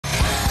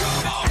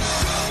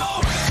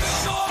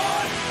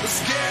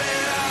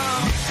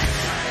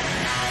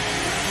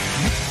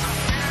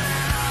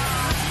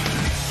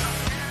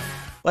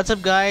What's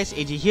up guys,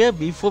 AJ here.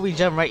 Before we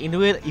jump right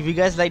into it, if you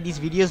guys like these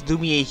videos, do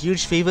me a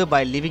huge favor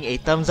by leaving a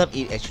thumbs up.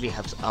 It actually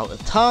helps out a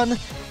ton.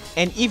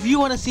 And if you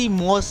want to see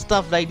more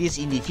stuff like this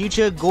in the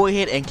future, go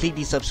ahead and click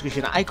the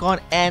subscription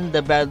icon and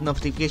the bell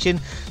notification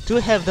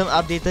to have them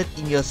updated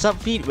in your sub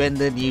feed when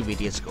the new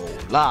videos go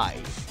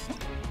live.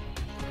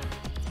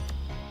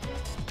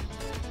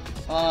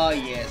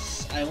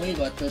 Yes, I only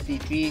got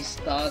 33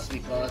 stars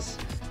because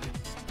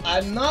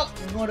I'm not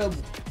gonna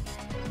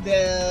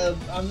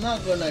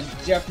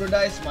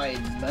jeopardize my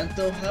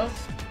mental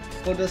health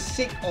for the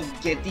sake of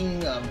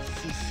getting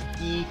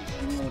 50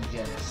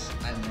 gems.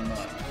 I'm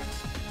not.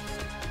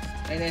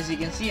 And as you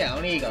can see, I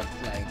only got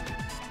like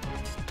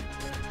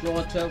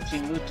floor 12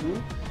 chamber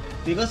 2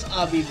 because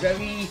I'll be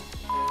very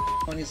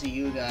honest with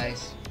you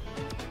guys.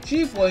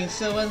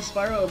 3.7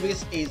 Spiral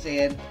Abyss is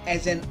an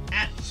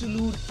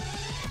absolute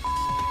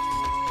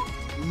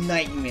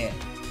nightmare.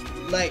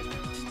 Like,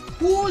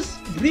 whose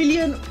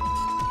brilliant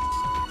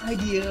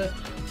idea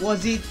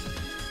was it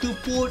to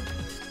put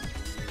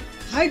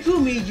Hydro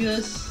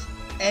Mages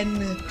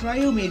and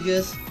Cryo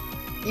Mages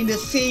in the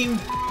same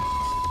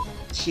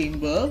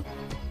chamber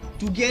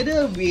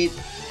together with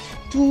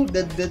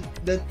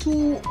the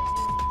two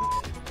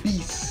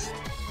beasts?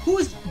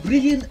 Whose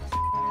brilliant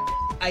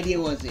idea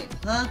was it?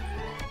 Huh?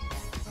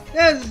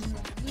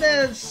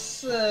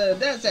 That's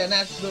an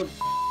absolute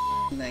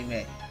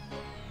nightmare.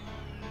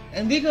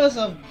 And because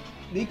of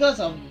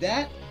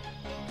that,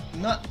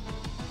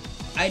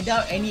 I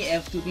doubt any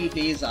F2P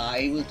players are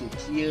able to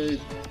clear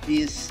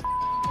this.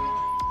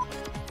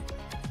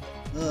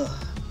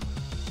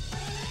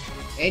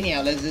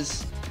 Anyhow, let's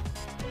just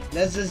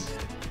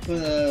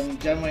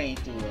jump right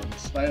into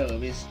Spiral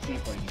Abyss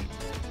 3.8.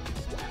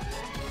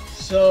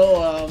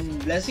 So,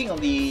 Blessing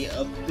of the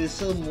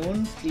Abyssal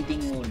Moon,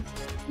 Fleeting Moon.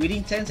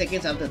 Within 10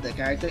 seconds after the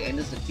character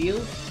enters the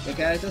field, the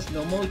character's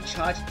normal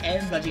charge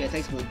and plunging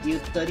attacks will deal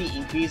 30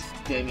 increased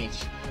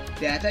damage.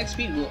 The attack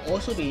speed will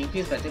also be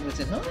increased by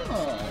 10%.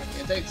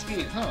 Attack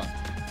speed,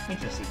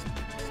 interesting.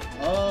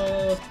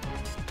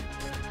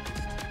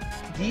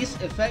 This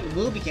effect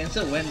will be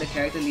cancelled when the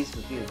character leaves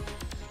the field.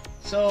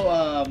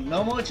 So,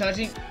 normal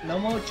charge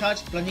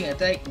plunging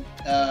attack,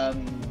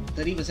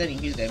 30%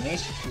 increased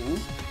damage. Cool.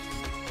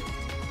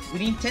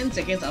 Within 10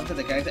 seconds after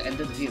the character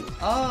enters the field.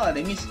 That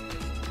means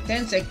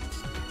 10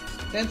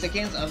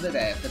 seconds after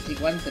that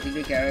one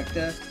particular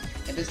character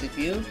enters the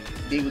field,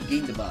 they will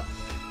gain the buff.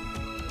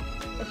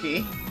 Okay,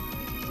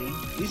 interesting.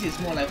 This is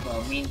more like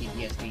our main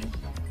DPS thing.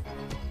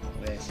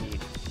 Where I see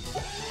it.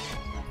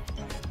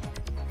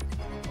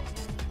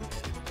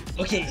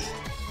 Okay,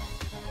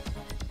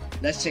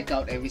 let's check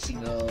out every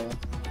single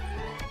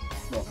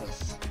floor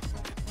first.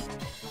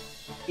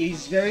 It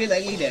is very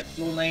likely that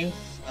floor 9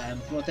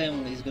 and floor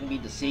 10 is going to be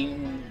the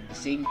same.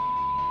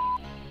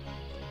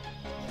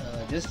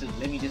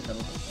 Let me just double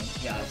confirm.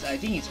 Yeah, I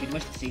think it's pretty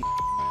much the same.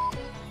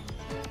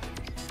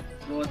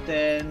 Floor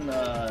 10,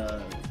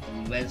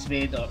 lens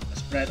bait or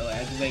spread or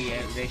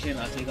aggravation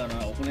or click on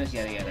our opponents,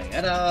 yada yada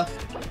yada.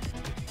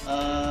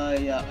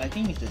 Yeah, I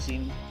think it's the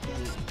same.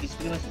 It's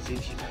pretty much the same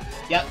shit.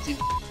 Yeah, same.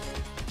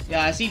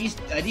 Yeah, I see this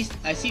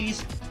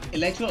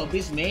Electro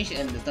Abyss Mage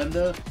and the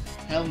Thunder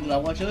Helm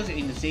Watchers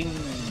in the same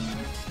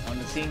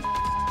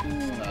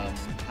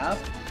half.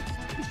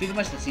 It's pretty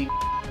much the same.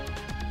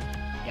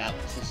 Yeah,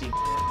 it's the same.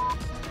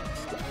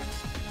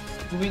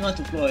 Moving on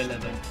to floor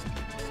 11.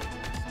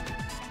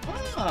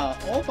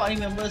 All party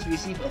members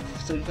receive a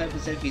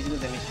 75% physical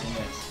damage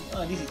bonus.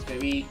 This is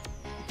very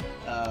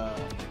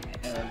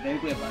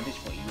good advantage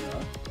for you.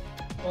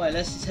 Alright,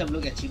 let's just have a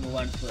look at Chamber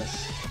 1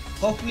 first.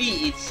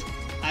 Hopefully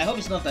I hope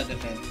it's not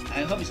target defense.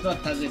 I hope it's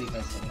not target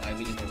defense though. I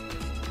really hope.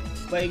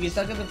 But if it's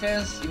target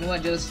defense, you know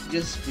what, just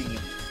bring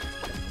it.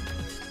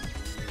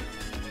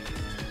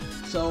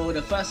 So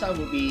the first one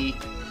will be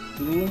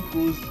the room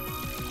whose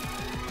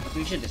I'm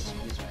pretty sure this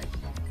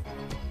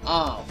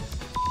right.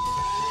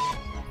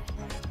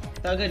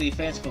 Target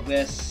defense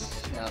progress.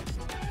 Yeah.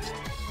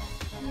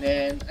 And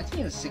then I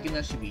think the second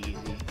one should be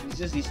easy. It's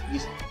just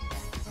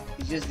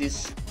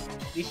this.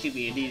 This should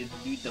be really,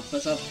 the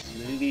first half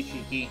is really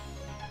tricky.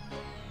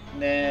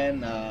 And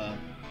then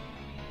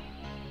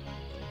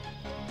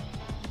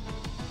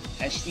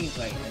Ashley is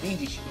right. I think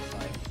this should be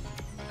fine.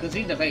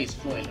 Considering the fact it's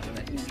floor 11,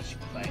 I think this should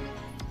be fine.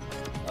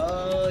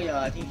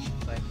 Yeah, I think it should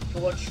be fine.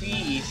 Floor 3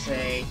 is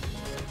a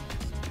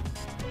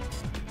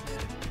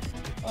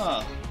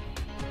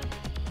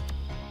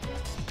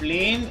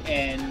Flame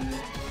and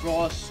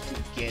Frost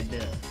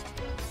together.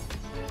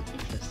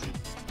 Interesting.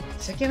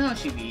 Second half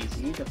should be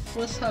easy. The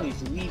first half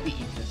is really bit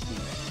interesting.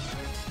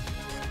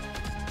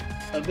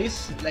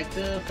 Abyss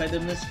Lecter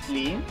Fathomless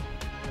Flame,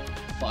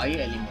 Fire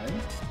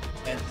Element,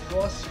 and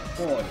Frost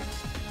Fall.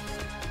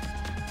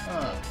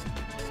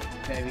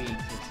 Very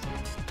interesting.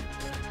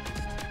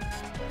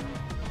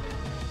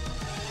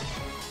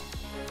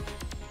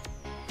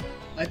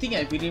 I think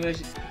I pretty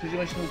much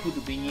know who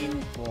to bring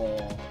in for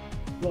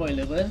floor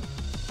 11,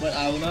 but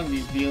I will not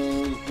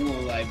reveal who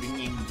will I bring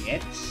in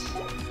yet.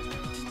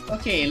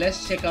 Okay,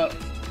 let's check out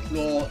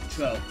floor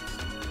 12.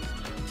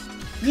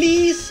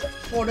 Please,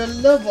 for the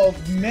love of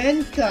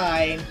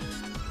mankind,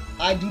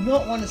 I do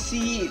not want to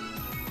see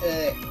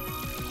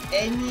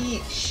any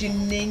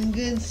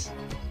shenanigans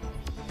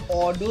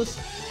or those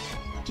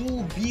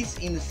two beasts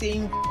in the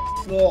same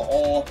floor,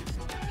 or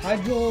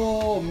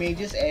hydro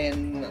mages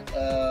and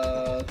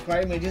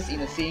cryo mages in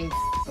the same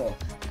floor.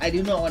 I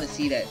do not want to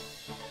see that.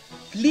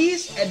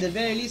 Please, at the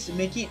very least,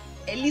 make it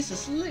at least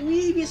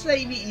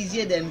slightly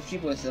easier than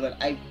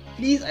 3.7.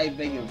 Please, I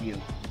beg of you.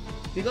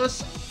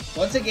 Because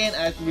once again,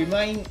 I have to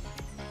remind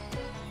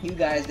you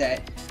guys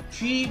that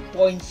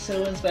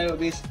 3.7 spiral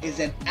base is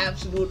an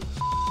absolute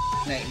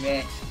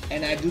nightmare,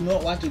 and I do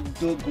not want to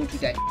go to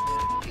that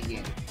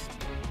again.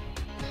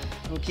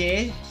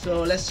 Okay,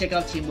 so let's check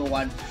out Chamber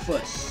 1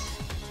 first.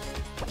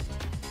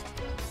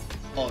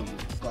 Oh, you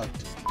got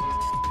to.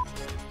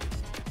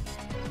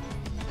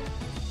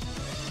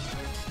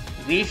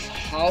 With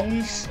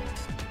hounds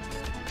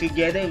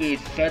together with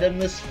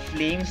fathomless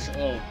flames.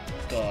 Oh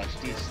gosh,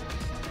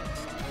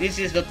 this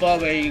is the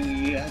part where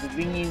you have to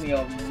bring in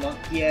your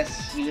monkey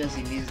ass healers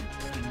in the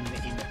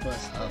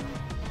first half.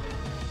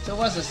 So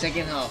what's the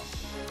second half?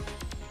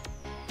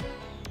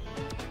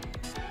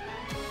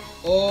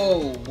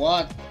 Oh,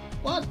 what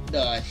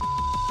the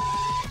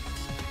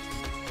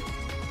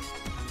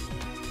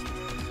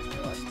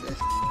what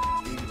the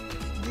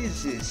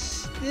this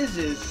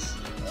is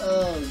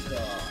oh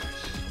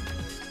gosh,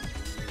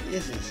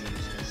 this is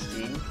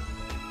interesting.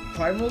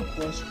 Primal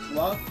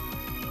construct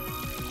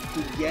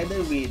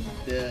together with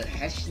the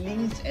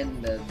hatchlings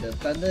and the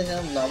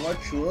Thunderhelm Lava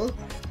Troll.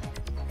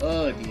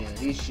 Oh dear,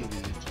 this should be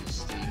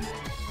interesting.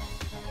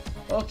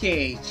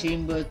 Okay,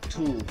 Chamber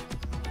 2.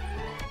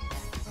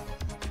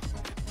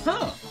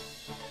 Huh!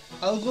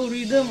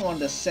 Algorithm on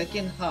the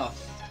second half,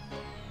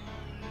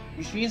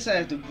 which means I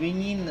have to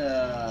bring in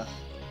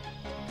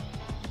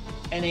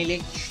an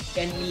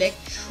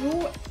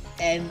Electro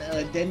and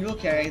a Dendro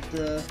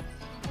character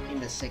in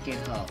the second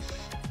half.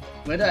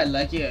 Whether I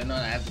like it or not,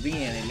 I have to bring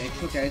in an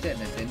Electro character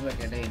and a Dendro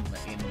character in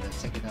the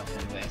second half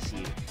from where I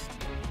see it.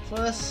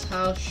 First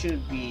half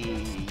should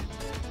be...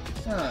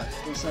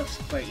 first half's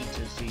quite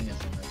interesting as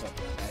a matter of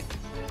fact.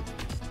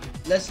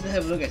 Let's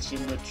have a look at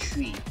Chamber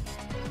 3.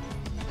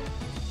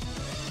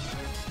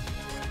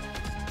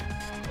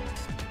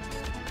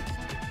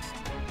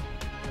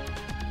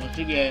 Once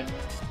again,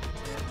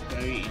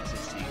 very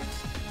interesting.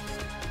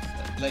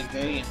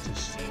 Very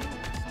interesting.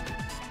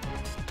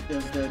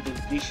 The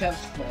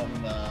bishops from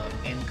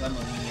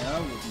Enkanomiya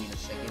will be in the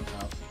second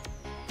half.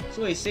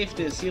 So it's safe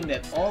to assume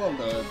that all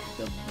of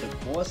the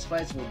boss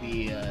fights will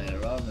be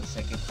around the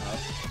second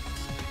half.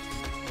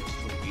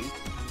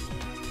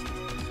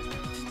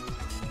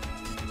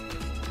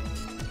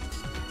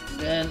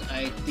 Then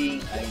I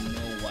think I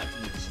know what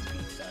needs to be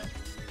done.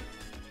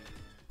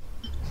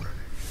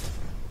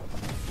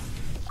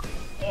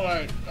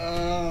 Alright,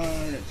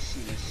 let's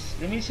see this.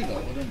 Let me see the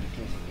order in the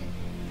case again.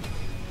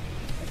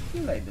 I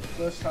feel like the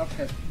first half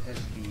has the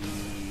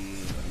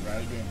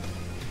Raiden.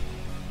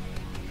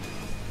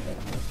 The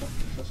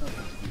first half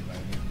has to be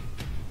Raiden.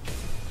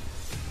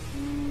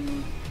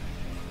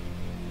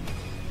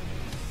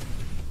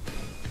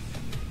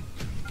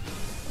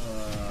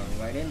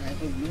 Raiden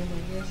Hyper Bloom, I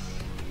guess.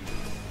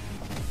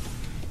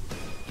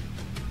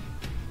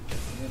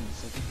 And then the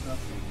second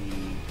half will be...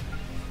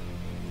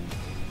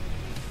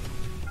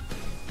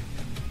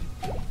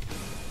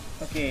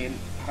 Okay,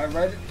 Raiden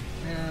Hyper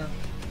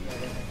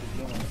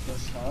Bloom on the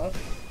first half.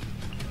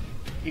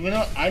 Even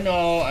though I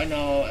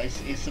know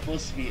it's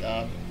supposed to be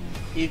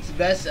it's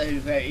best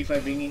if I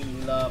bring in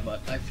Eula, but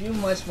I feel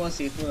much more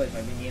safer if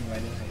I bring in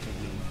Raiden Hyper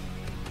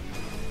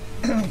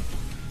Bloom.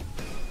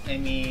 I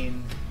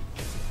mean,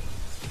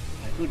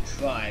 I could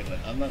try, but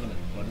I'm not gonna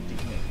bother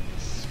taking it.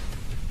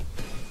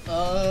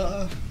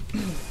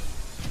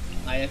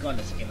 Ayaka on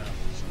the second half.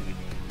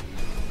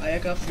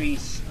 Ayaka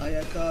Freeze,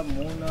 Ayaka,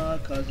 Mona,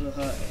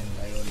 Kazuha, and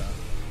Diona.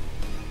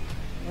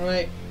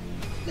 Alright,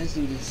 let's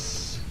do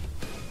this.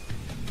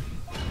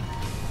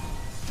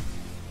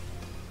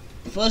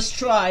 First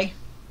try.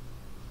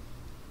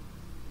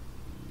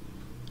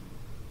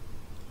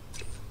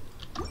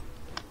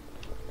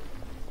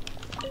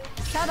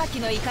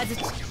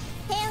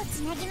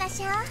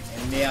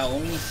 And they are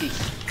only 6.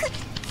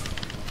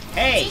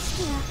 Hey!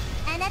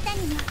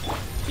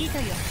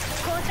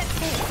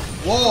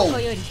 Whoa!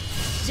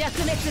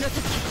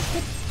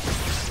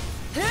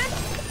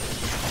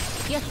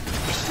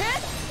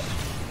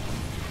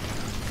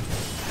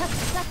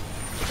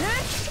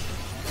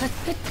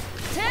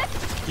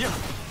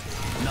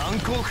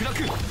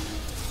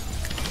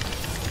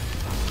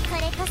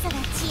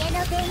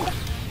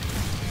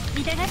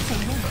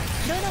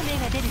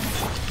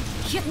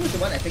 Who's the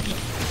one attacking?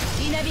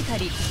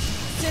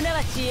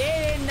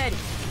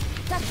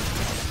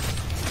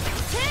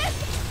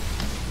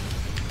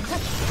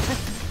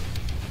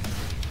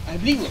 I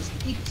believe it was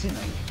 80%.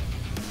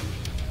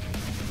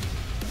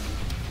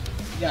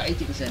 Yeah,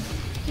 80%.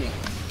 Okay.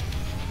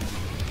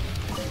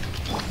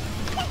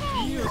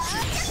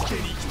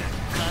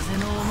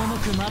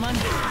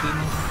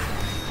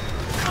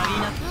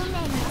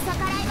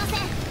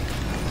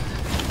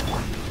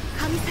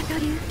 神里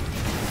流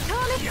消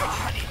滅。や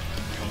はり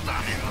ダ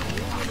メが大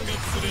物が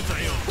釣れた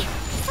よ。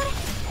それ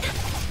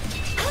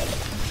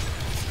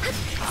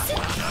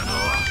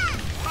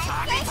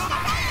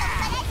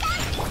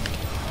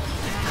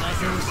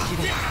風を知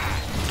れ。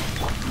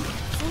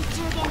水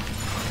中で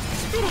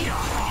失礼。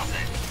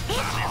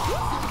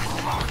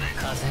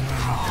風の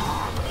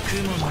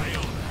雲の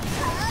よう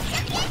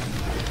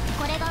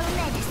これが運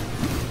命です。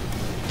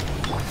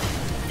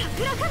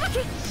桜吹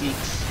雪。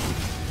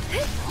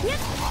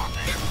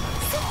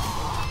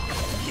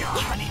や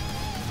はり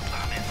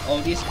Oh,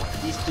 these two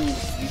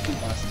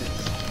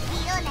bastards.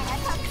 色なら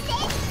特性。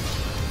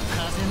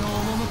風の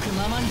赴く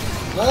ままに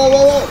Whoa, whoa,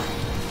 whoa!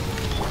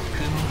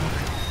 雲が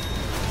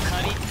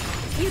仮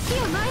雪を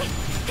前へ。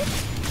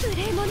無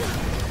礼者。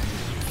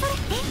それ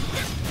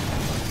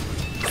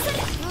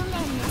運命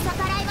に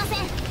逆らいません。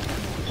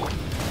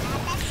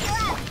私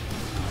は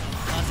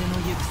風の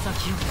行く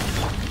先を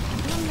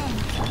運命に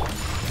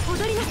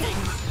踊りなさい。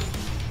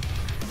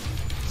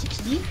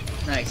 60?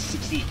 Nice,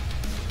 60.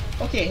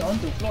 Okay, on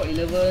to floor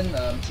 11,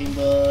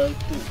 chamber 2.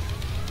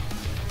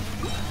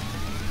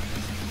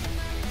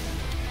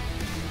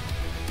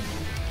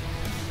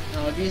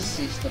 Now this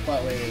is the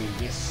part where it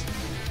gets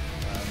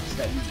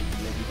slightly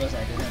easier because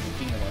I don't have to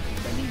think about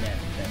defending that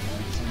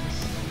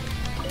nonsense.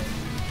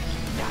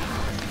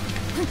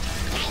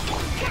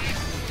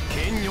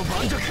 剣女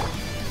盤石。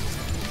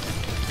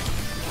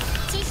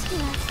知識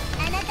は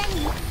あなた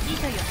にも。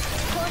糸よ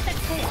工作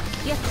せよ。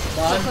よっこ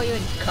こよ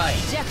り Kai.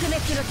 弱滅の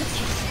時。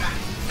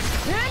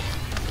 And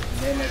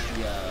then at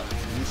the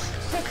this.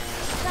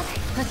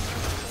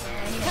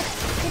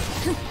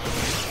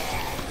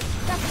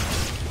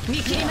 見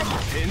切りました。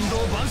天道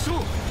万象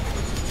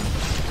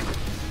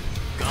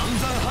岩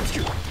山八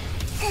九。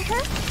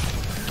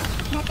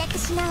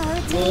私のお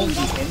家に Loki い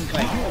らっしゃ and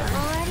Kai. 終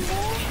わり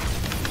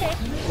で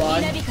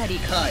One 稲光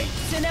Kai.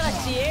 すなわ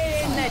ち永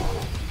遠なり。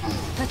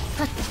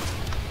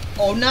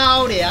 Oh,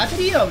 now there are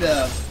 3 of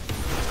them.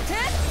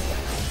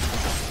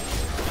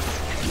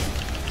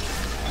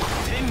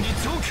 天理チ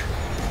ョーク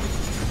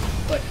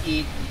But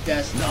it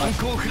does not 難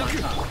攻不落。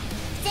 matter.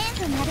 全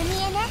部丸見え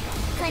ね。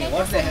これこ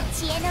What そ the hell?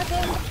 知恵の伝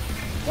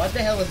What the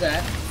hell was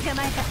that? 捕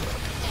まえた。い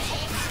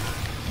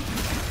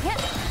や、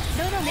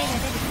どの目が出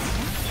る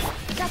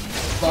かしら。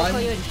こ One こ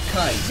より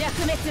Kai. 弱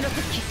滅の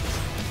時。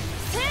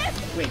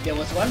 Wait, there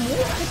was one more?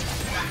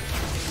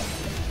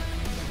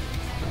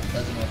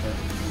 Doesn't matter.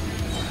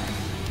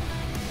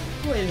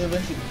 What is the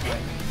should be fine.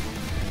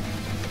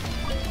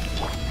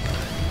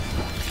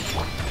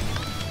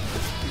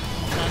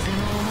 風の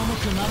赴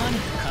くままに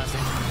風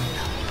の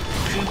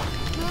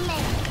運命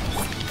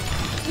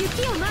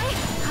雪を前へ。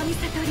神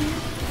里流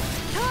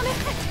消滅。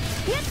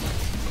や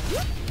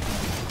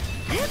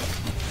っ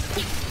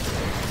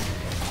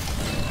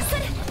そ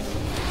れ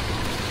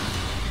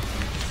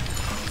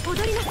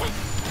踊りなさい。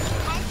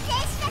完成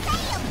した太陽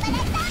パラ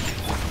ダ。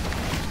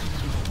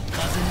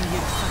風の行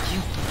く先を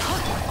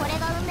これ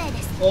が運命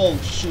です。 Oh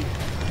shoot.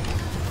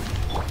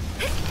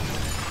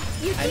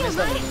 雪 I を messed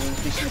前 up へ。 the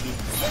fish again.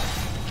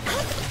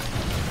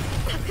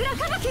 桜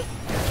吹雪。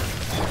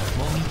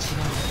もみち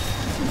が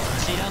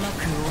散らま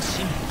く惜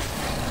しみ。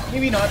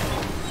 Maybe not.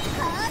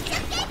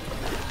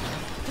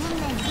 運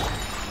命に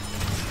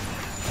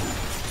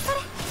それ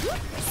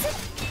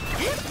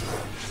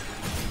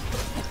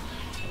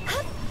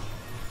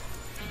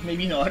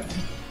Maybe not.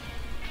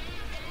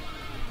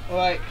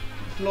 Alright.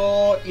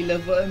 Floor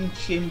 11,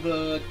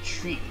 chamber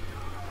 3.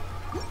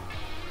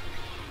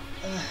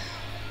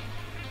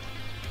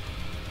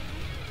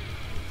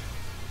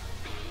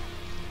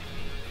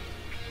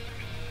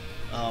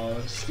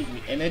 I'll stick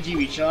with energy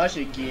recharge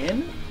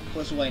again.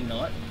 Because why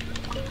not?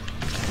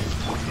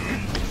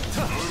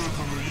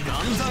 岩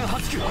山八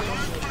九。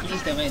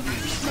 Please tell me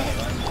this is not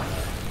one.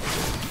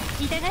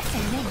 痛がっちゃ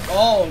いないの。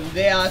 Oh,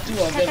 there are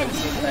 2 of them at the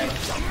same time.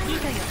 糸よ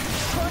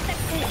工作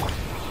せよ。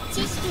知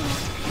識は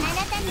あ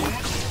なたにも。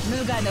無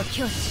我の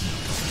境地。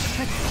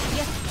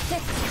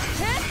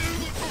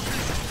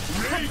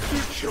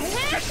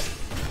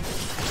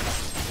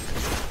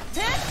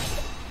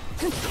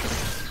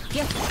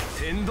やっ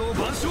天道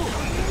万象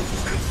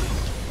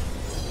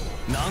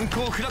難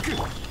攻不落。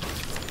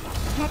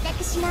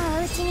私の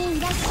お家に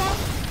いらっしゃい。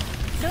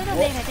どの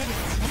目が出るかし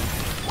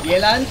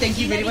Yelan, thank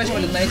you very much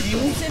for the nice view.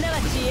 ら。すなわ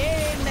ち永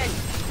遠なり。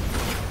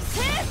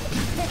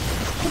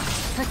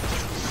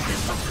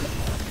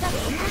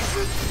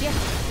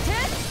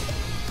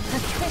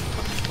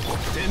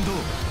天道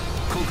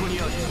ここに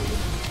ある。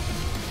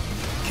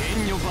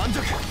剣女盤石。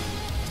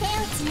手を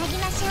つなぎ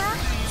ましょう。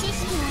知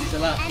識 So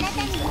は lah, あな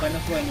たに it's も。 one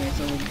of one,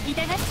 so 痛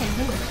がっちゃい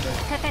ないの。書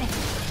かれて。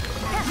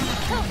終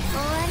わ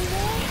りで。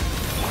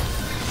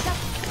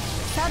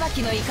裁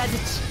きの雷。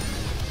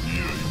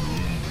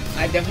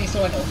 I definitely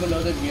saw an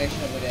overloaded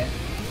reaction over there.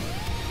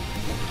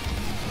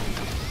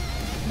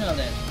 Now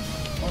then,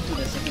 on to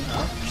the second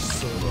half.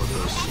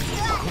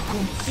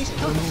 Please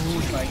don't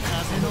try.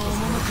 風の赴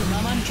く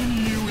ままに風の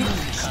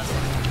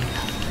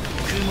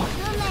雲。運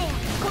命よ、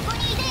ここ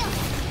にいるよ。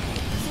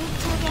水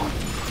中で。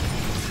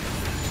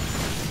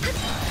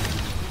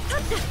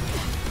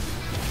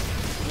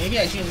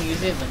Maybe I shouldn't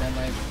use it, but never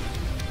mind.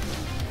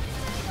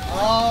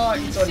 Oh,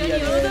 it's on the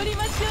other end. 運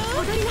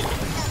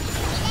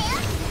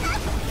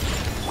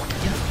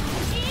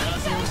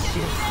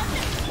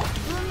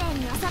命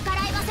には逆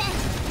らいません。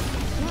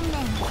運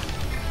命に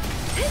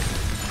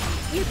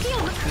雪を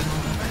まく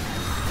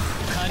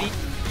仮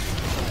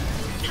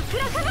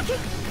桜吹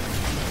雪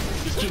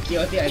It's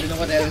chaotic, I don't know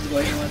what the hell is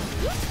going on.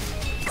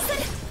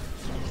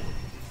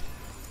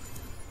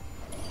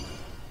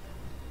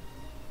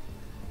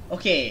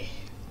 Okay,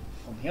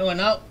 from here on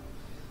out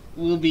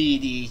will be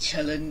the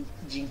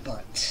challenging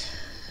part.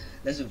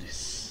 Let's do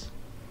this.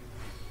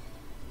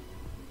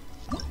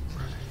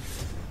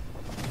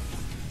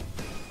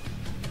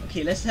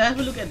 Okay, let's have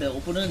a look at the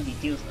opponent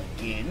details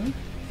again.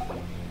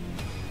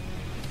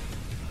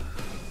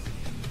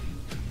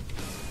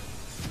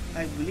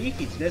 I believe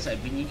it's best I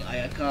bring in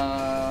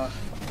Ayaka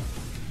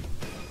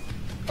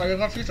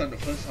Fish on the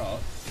first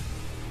half,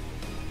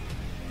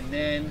 and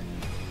then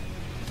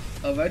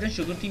a Raiden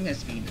Shogun team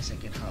has been in the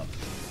second half.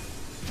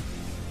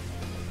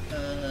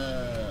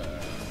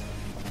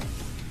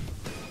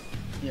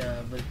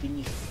 Yeah, but the thing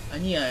is, I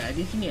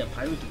definitely need a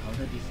Pyro to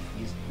counter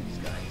these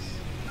guys.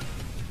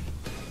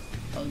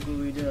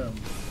 Algorithm.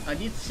 I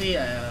did say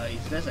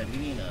it's best I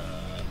bring in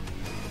a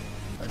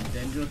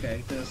Dendro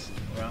characters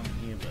around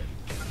here, but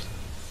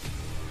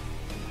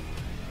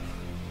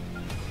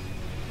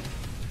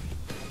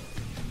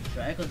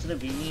should I consider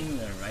bringing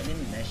a Raiden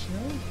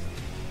National?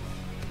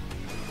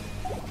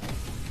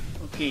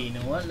 Okay, you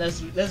know what?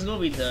 Let's go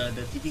with the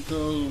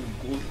typical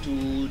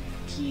go-to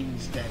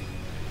teams that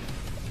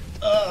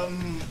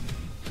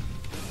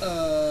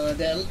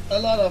there are a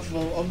lot of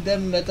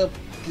them meta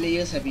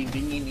players have been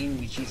bringing in,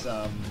 which is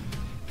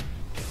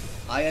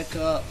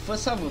Ayaka.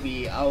 First up will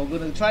be I'm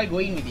gonna try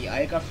going with the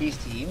Ayaka face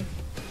team,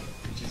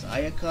 which is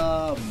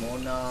Ayaka,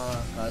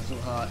 Mona,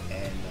 Kazuha,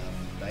 and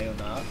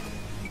Diona.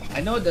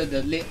 I know that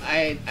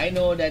I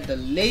know that the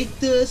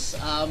latest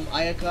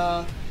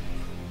Ayaka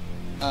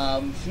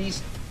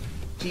freeze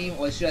team,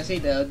 or should I say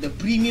the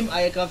premium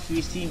Ayaka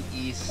freeze team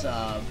is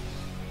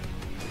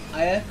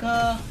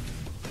Ayaka,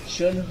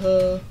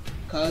 Shenhe,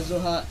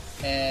 Kazuha,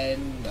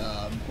 and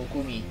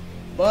Kokomi.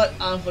 But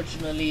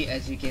unfortunately,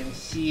 as you can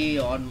see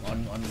on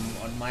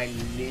my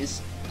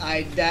list,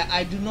 I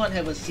do not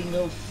have a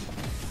single.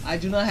 I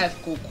do not have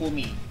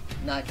Kokomi,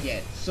 not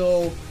yet.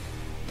 So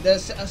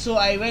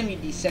I went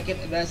with the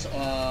second best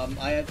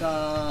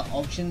Ayaka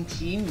option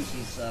team, which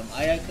is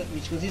Ayaka,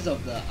 which consists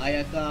of the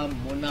Ayaka,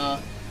 Mona,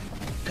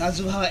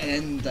 Kazuha,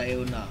 and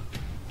Diona.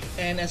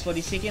 And as for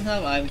the second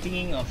half, I'm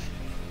thinking of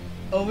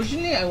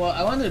originally I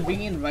wanted to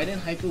bring in Raiden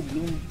Hyper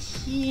Bloom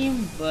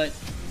team, but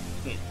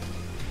wait.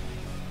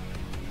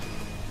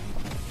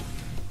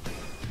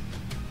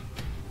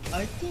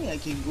 I think I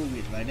can go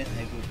with Raiden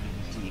Hyper Bloom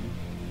team.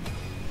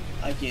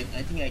 I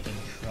think I can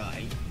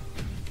try,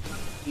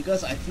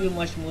 because I feel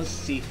much more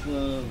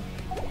safer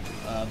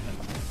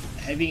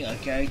having a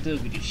character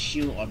with a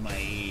shield on my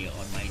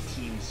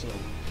team. So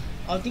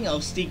I think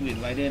I'll stick with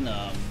Raiden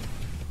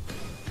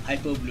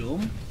Hyper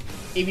Bloom.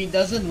 If it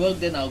doesn't work,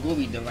 then I'll go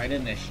with the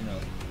Raiden National.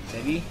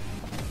 Savvy?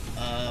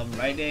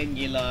 Raiden,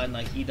 Yela,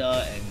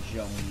 Nahida, and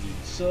Zhongli.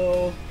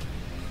 So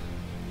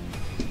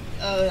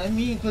I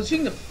mean,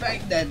 considering the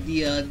fact that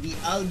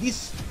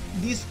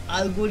this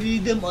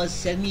algorithm or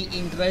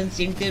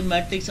semi-intransigent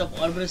matrix of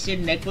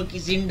Orbersian network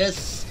is in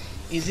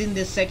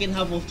the second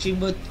half of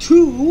Chamber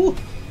 2,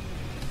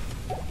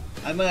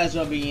 I might as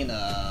well bring in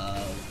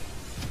a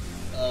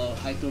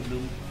Hyper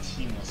Bloom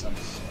team or some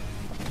sort.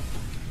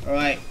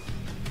 Alright,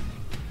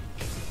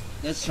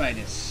 let's try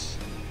this.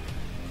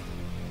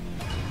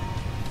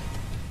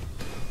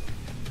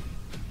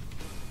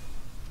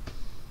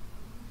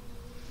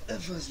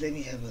 First, let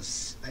me have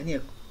I need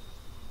a.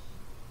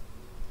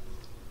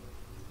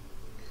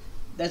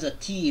 There's a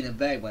T in the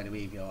bag, by the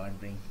way, if you're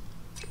wondering.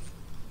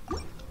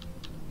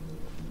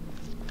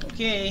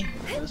 Okay,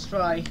 let's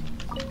try.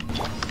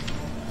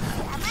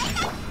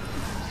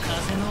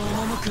 風の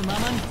赴くま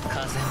まに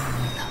風の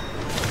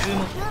雲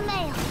運命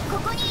よ、こ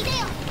こにいでよ。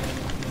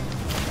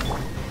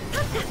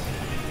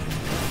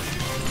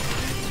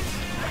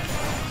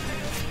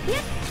や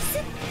っす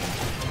っ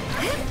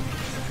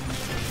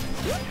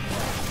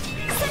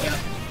それ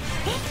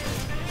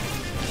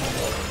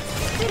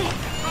くれ安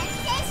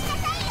定しな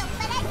さいよ、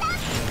バラさん。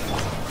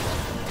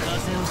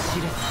風を知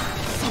れ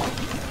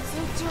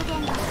水中言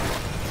語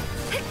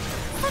それ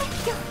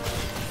よ。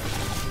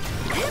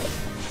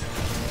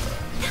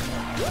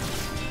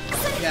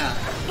 Yeah,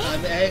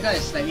 Ayaka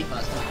is slightly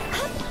faster.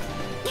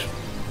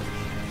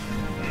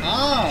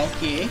 Ah,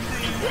 okay.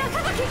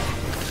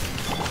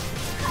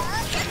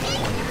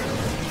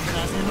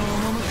 風の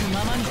赴くま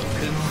まに雲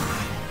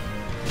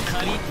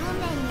仮運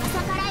命には逆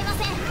らいませ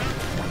ん。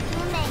運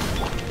命に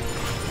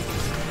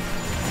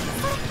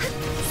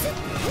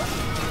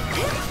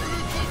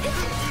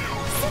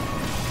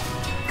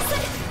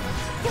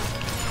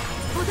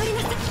踊りな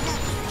さい。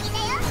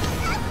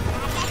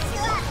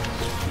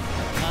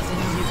風の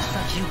行く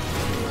先を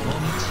お道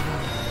を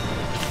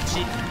地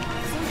水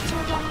中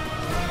言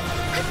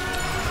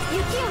雪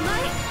を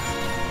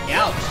前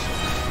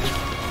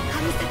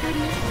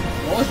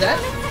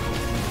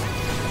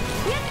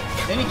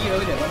Let me get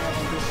over there. One more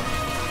focus.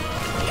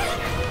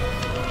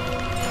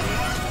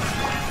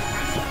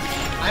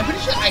 I'm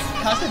pretty sure I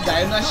casted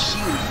Diana's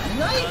shield,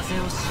 didn't I?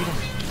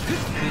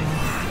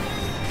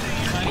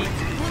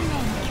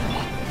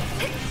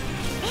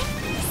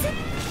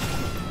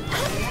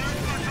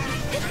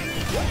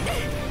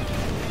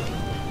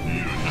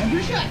 I'm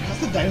pretty sure I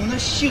casted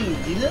Diana's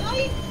shield, didn't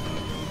I?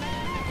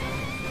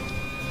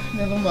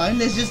 Never mind.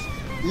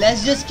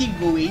 Let's just keep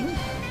going.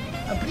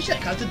 I'm pretty sure I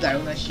casted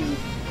Diana's shield.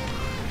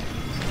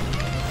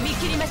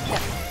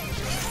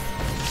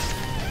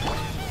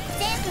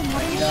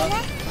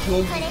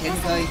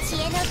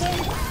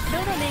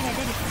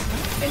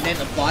 And then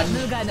a bun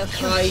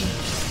Kai.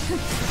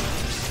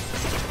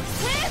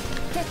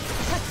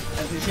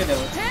 I'm pretty sure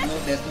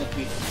there's no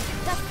quick.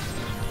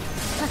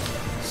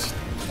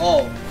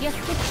 Oh.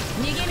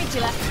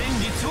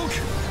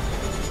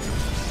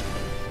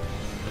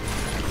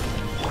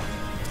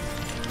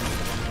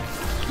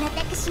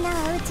 私のお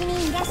家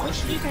にいらっしゃる工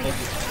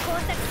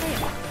作せよ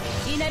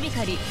稲光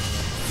す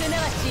な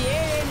わち永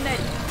遠なり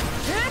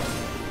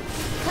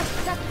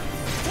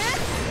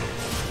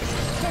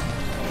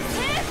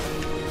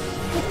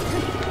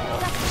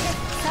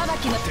裁き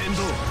の天道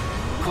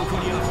ここ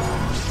にある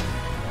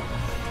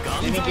ガ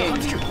ンザー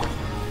発揮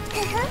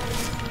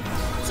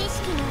知識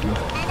の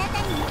あなた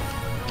にも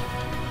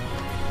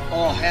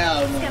Oh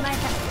hell no. 捕まえた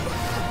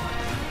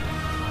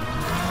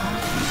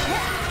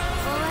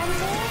終わり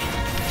ね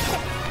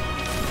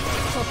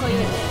ここより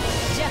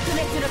弱滅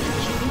の時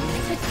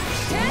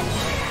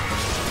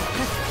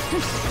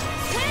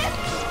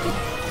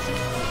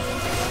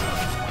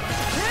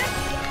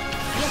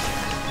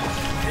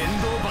天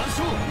道万象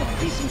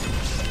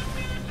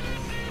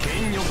剣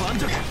女盤石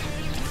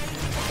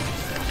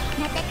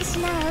私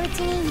のお家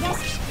にいらっし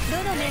ゃ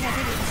どの目が出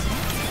るか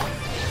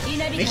し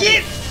ら稲光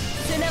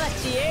すなわち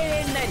永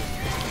遠なり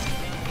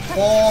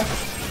Oh.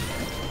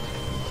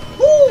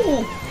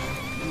 Woo!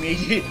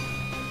 Made it.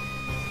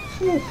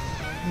 Whew.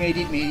 Made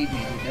it.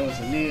 That was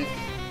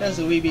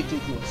a way bit too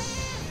close.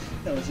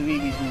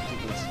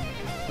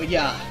 But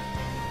yeah,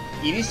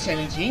 it is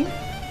challenging,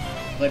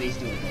 but it's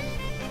doable.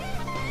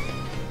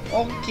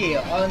 Okay,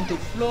 on to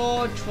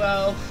floor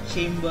 12,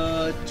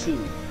 chamber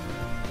 2.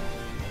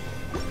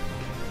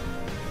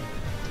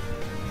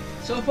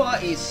 So far,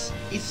 it's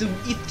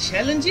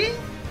challenging,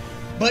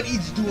 but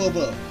it's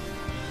doable.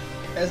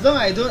 As long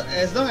as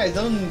I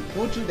don't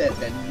go through that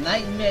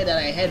nightmare that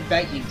I had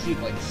back in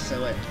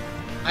 3.7.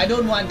 I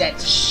don't want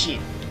that shit.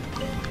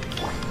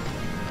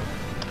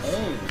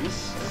 Oh,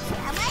 this.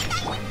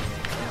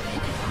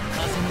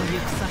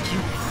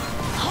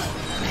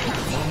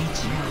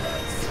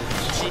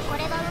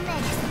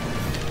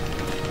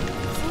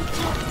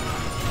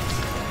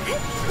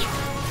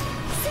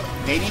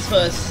 Ladies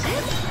first.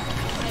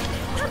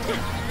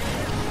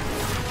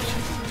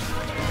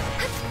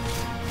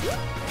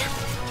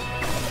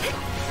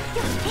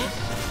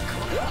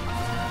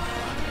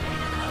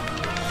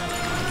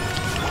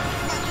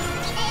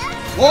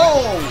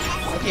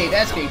 Whoa! Okay,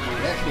 that's painful.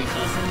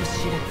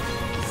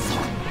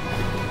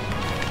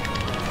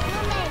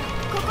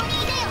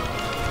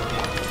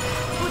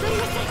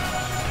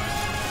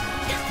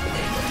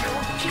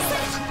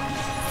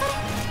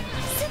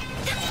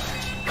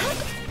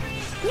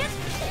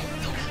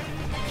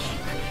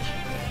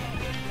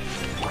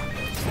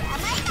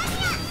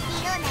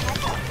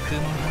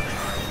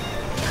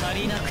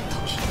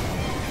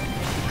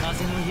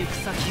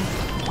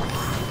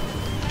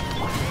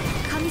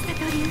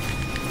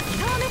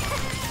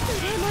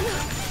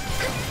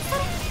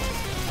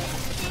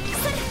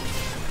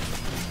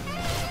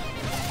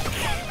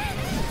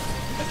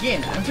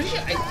 Again, I'm pretty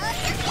sure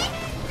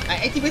I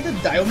activated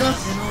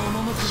Diona's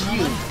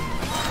shield.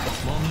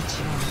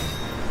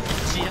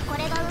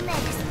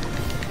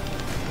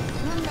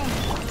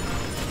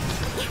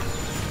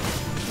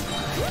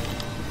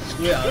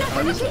 Yeah,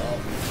 I'll use it all.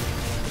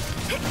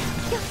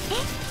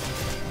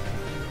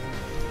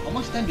 How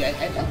much time did I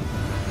add that?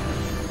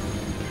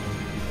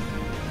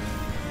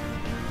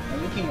 I'm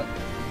looking at...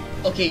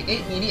 Okay,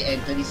 8 minutes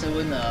and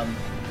 37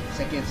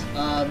 seconds.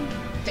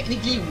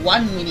 Technically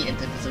 1 minute and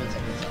 37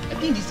 seconds. I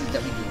think this is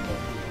definitely doable.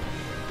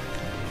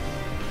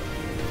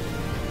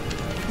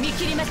 見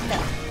切りました。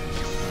ガン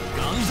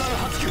ザー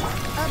発揮。覚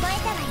え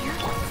たわよ。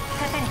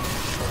かかれ。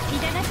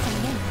痛がっちゃい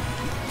ない。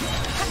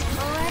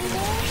終わりね。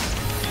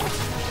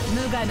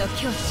無我の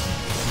境地。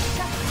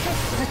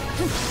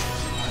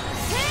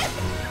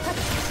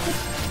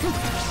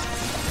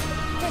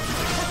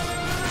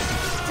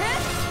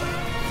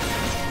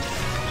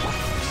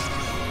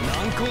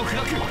難攻不落。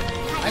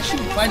I should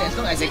be fine as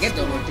long as I get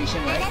the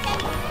rotation right. 捕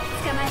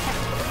まえた。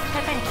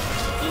かかれ。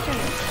糸よ。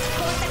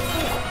工作せ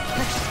よ。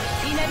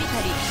稲光。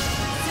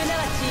すなわ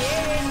ち永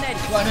遠なり。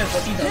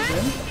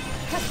240,000.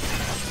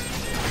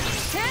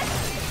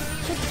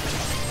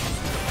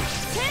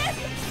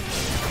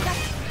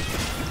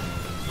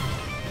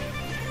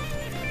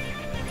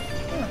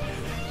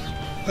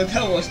 But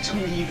that was too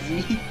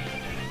easy.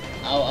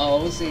 I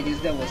will say this,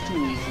 that was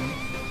too easy.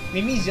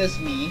 Maybe it's just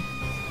me.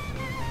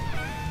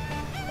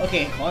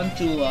 Okay, on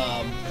to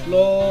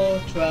floor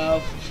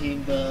 12,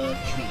 chamber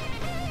 3.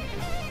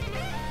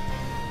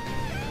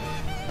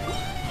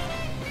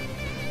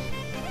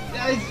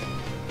 Guys,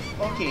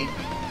 okay,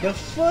 the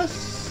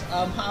first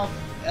half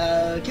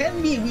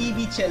can be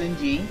really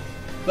challenging,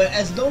 but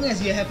as long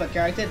as you have a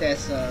character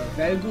that's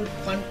very good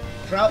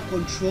crowd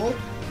control,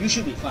 you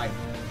should be fine.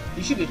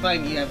 You should be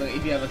fine if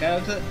you have a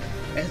character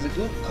that has a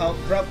good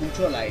crowd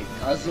control like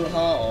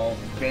Kazuha or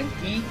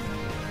Venti,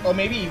 or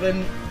maybe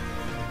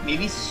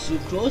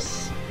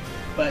Sucrose.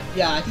 But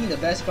yeah, I think the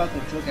best crowd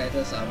control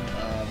characters are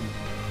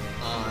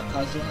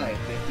Kazuha and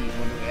Venti. If you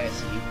want to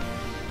see.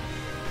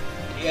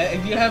 Yeah,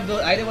 if you have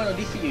either one of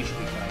these two, you should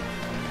be fine.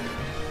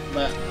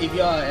 But if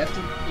you're an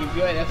FTP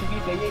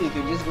player, you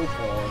can just go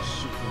for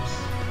Sucrose.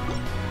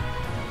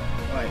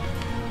 Alright,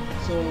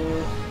 so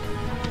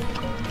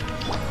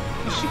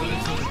this should be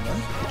easy, huh?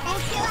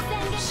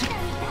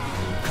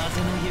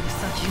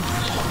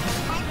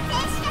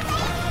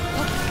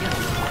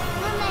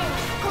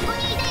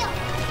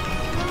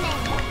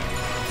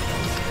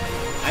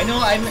 I know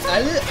I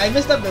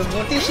messed up the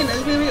rotation a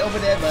little bit over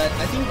there, but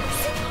I think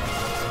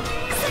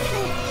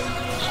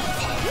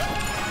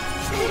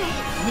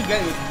you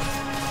get it.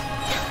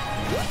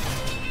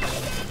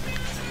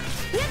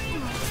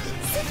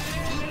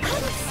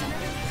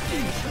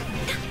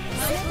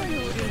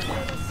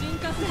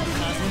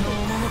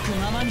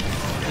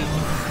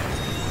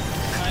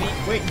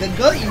 Wait, the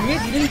girl in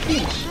red didn't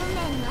finish.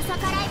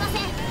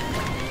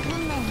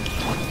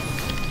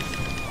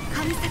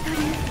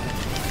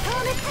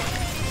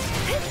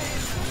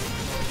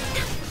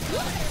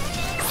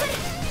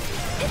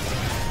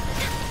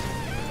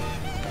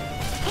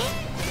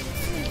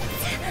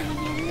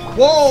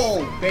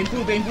 Whoa!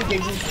 Painful.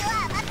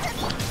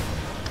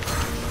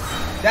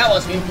 That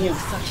was painful.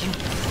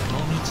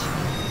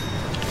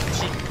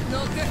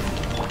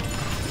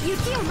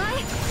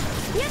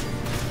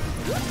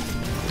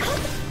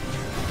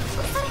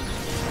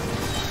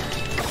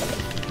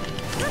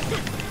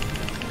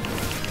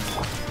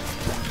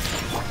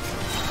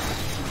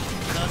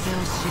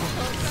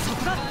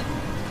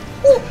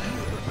 Woo.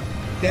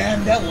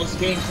 Damn, that was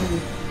painful.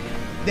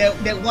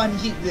 That one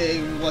hit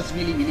there was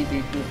really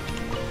painful.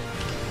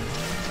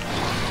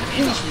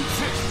 Finish me.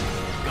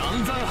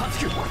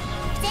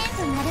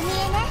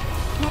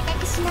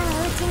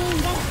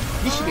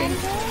 Michigan.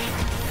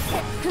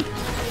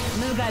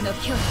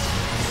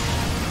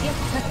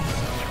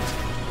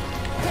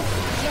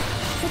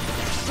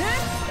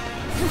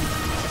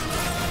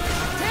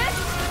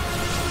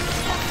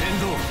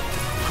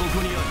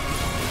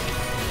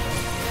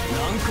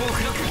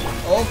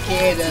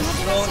 Okay, the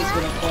slow is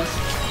gonna cost.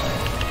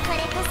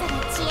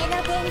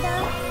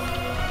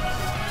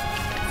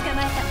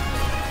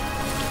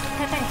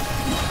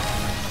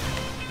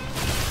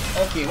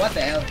 Okay, what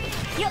the hell?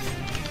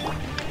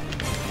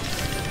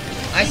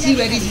 I see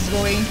where this is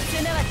going.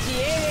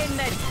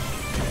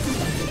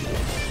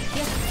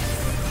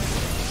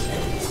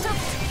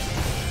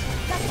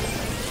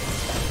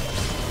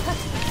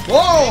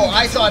 Whoa!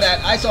 I saw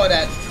that.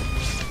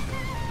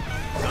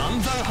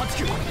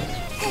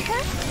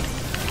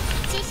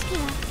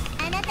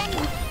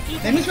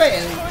 Let me try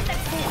and...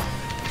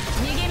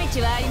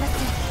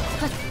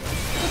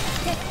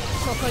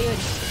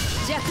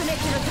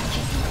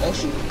 Oh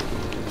shoot.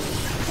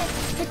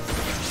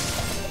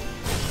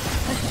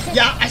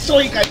 Yeah, I saw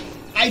it, guys.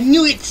 I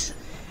knew it.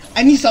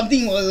 I knew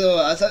something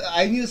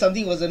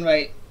wasn't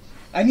right.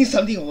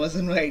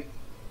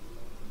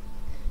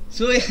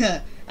 So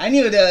yeah, I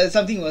knew that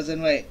something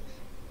wasn't right.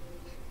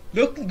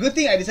 Look, good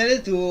thing I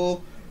decided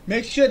to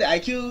make sure that I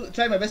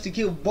try my best to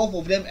kill both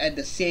of them at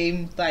the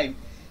same time.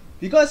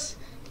 Because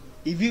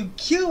if you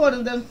kill one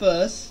of them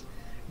first,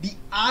 the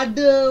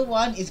other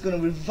one is gonna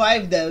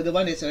revive the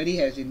one that's already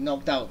has been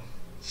knocked out.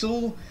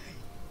 So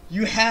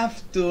you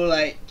have to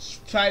like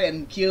try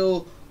and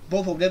kill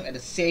both of them at the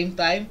same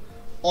time,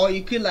 or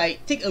you could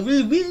like take a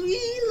really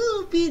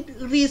little bit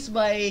risk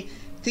by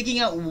taking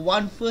out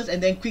one first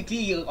and then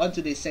quickly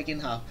onto the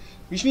second half,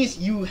 which means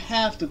you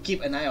have to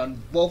keep an eye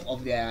on both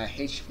of their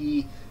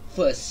HP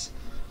first.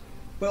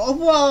 But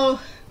overall,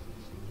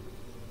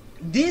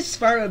 this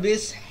Fire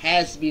Abyss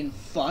has been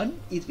fun.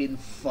 It's been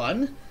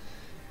fun,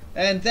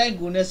 and thank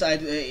goodness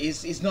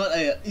it's not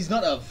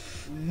a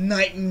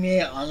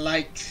nightmare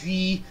unlike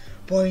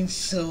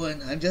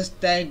 3.7. I'm just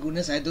thank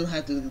goodness I don't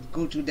have to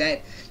go through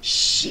that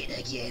shit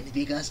again,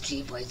 because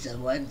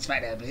 3.7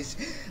 Fire Abyss,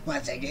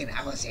 once again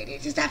I will say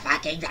this is a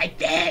fucking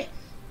nightmare.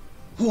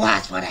 Who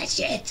asked for that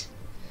shit?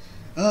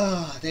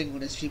 Oh, thank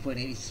goodness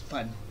 3.8 is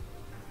fun.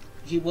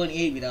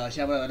 3.8 without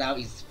Shabba now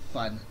is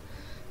fun.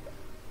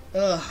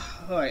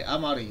 Alright,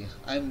 I'm out of here.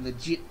 I'm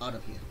legit out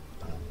of here.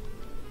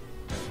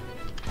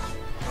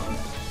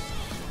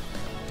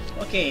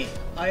 Okay,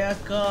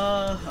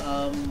 Ayaka,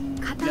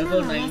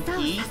 level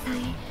 90.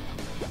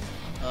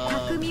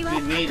 Crit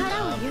rate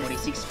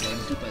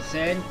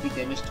 46.2%, crit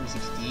damage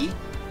 260. I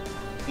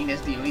think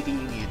that's the only thing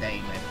you need to die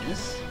in my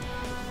piece.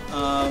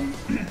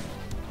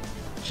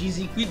 She's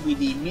equipped with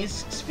the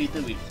Mist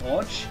Splitter with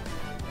Forge,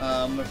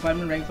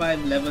 Refinement rank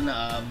 5, level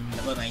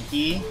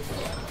 90.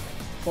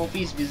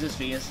 4-piece business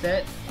trigger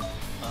stat.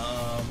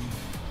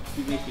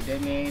 Crit rate, crit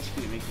damage,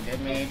 crit rate, crit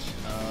damage.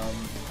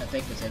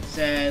 Attack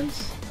 %,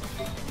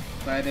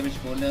 fire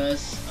damage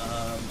bonus.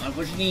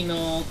 Unfortunately,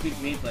 no crit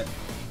rate, but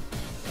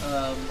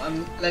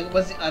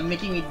I'm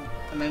making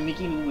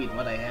do with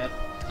what I have.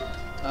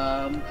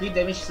 Crit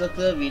damage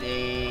circle with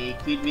a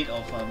crit rate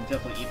of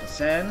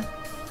 12.8%.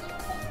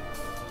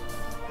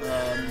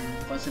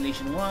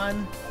 Constellation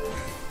 1.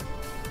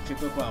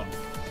 Triple crown.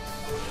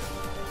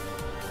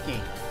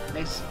 Okay,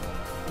 next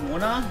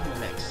Mona.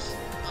 Next,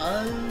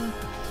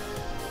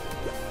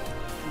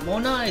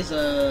 Mona is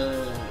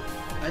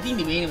I think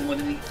the main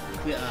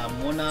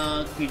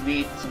Mona crit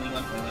rate is only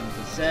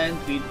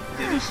 1.1%, crit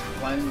damage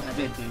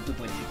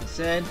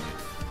 132.3%,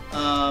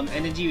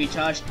 energy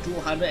recharge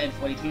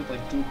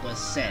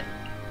 243.2%.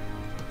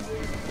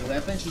 The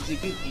weapon she's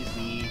equipped is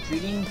the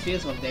Trading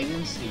Fields of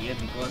Dragon Slayer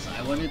because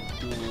I wanted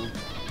to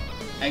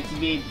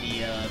activate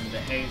the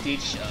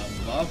heritage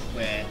buff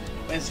where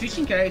when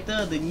switching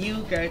character, the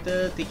new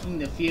character taking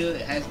the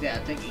field has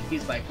their attack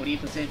increased by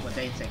 40% for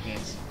 10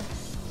 seconds.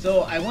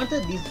 So I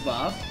wanted this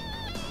buff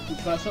to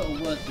transfer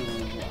over to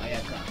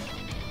Ayaka.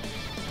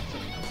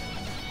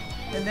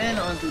 And then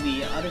onto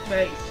the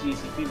artifact,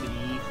 she's equipped with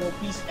the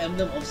 4-piece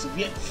Emblem of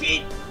Soviet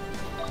Fate.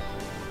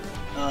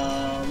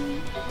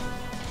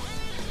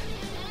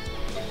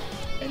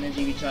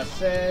 Energy recharge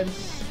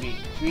sense with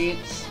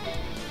crits,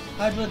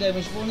 hydro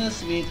damage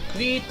bonus with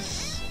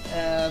crits,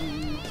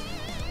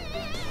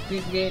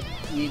 crit rate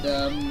with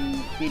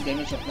crit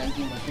damage of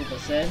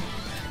 19.2%.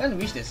 Kind of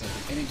wish there's an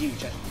energy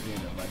recharge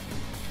together, but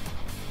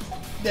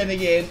then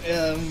again,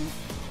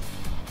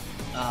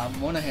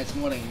 Mona has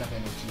more than enough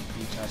energy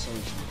recharge, so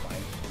it should be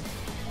fine.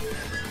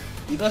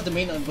 Because the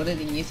main important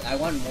thing is I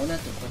want Mona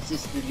to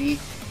consistently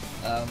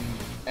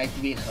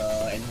activate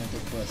her elemental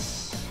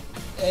burst.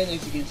 And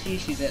as you can see,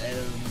 she's at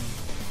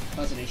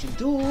Constellation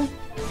 2.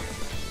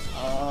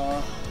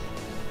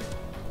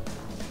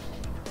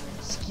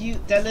 Skill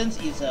talents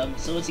is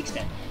Soul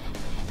 610.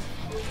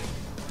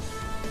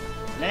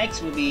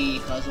 Next will be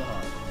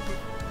Kazuha.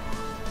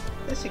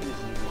 Let's check this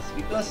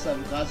because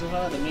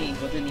Kazuha, the main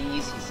important thing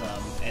is his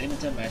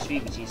elemental mastery,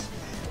 which is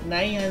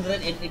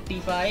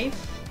 985.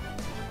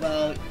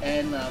 Well,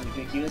 and if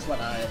you're curious what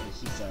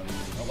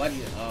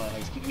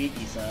his crit rate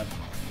is,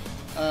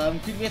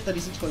 crit rate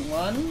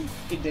 36.1,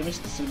 crit damage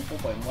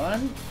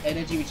 74.1,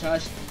 energy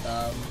recharge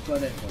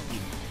 214.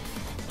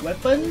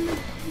 Weapon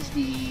is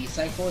the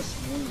Cypher's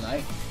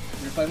Moonlight,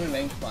 refinement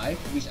rank 5,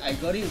 which I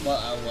got it while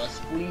I was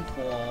pulling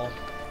for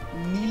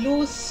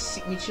Nilo's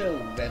signature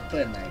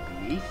weapon, I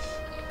believe.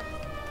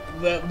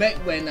 Well, back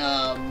when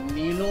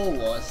Nilo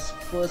was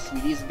first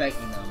released back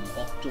in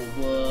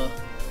October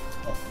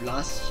of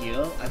last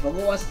year. I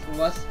forgot was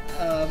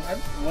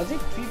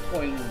it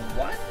 3.1?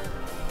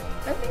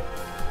 I think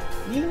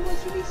Nilo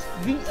was released.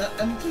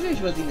 I'm pretty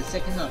sure it was in the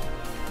second half.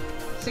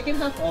 Second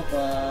half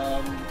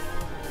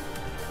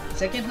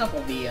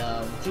of the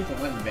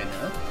 3.1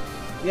 banner.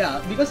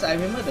 Yeah, because I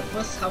remember the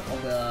first half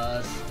of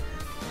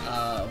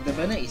the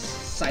banner is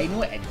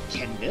Sino and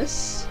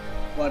Candace,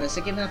 while the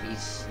second half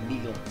is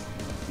Nilo.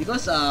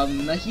 Because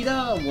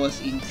Nahida was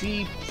in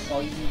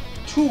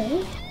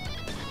 3.2,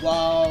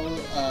 while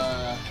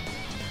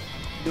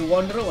the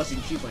Wanderer was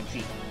in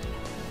 3.3,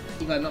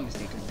 if I'm not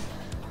mistaken.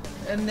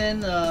 And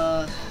then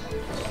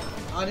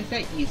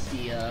artifact is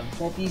the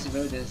 4-piece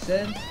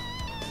Iridescent.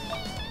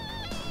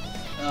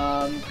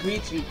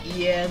 Crits with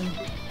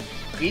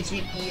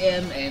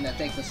EM and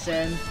attack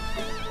 %.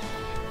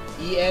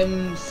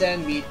 EM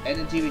send with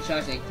energy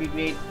recharge and crit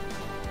rate.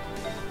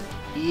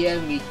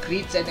 EM with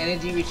crits and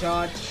energy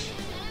recharge.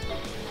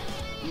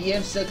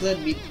 EM circlet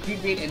with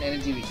crit rate and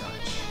energy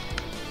recharge.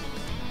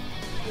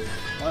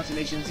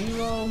 Constellation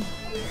 0.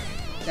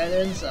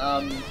 Talents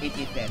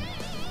 8810.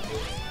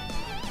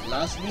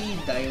 Lastly,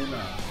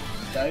 Diona.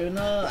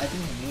 Diona, I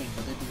think her main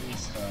important thing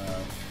is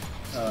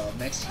her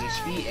max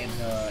HP and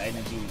her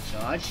energy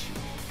recharge,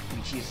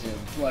 which is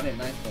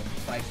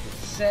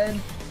 209.5%.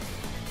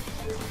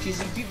 She's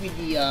equipped with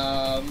the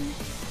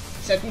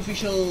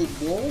Sacrificial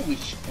Bow,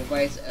 which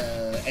provides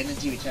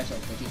energy recharge of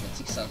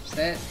 13.6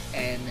 substat,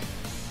 and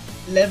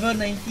level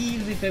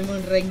 90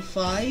 refinement rank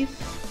 5.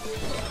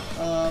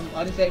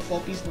 Artifact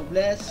 4-piece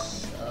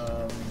Noblesse.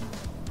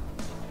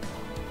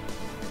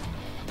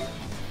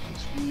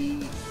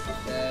 HP,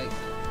 attack.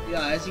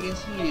 Yeah, as you can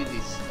see,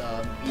 this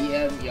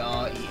EM,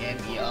 ER, EM,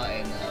 ER,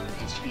 and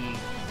HP.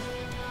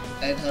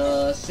 And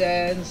her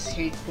sense,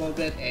 H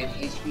combat, and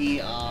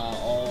HP are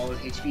all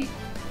HP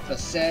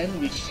 %,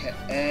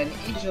 and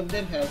each of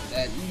them have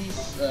at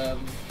least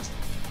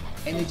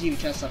energy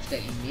recharge substat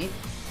in it.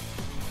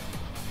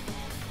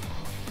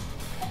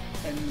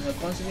 And her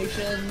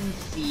constellation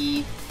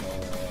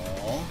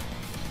C4.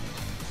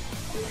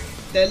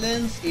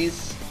 Talents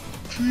is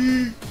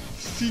 3,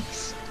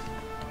 6,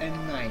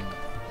 and 9.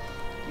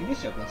 Maybe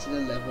shall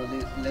consider level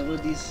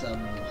this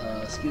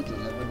her skill to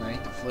level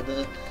 9 to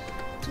further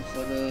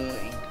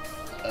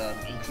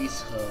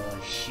increase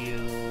her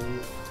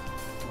shield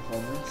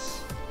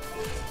performance.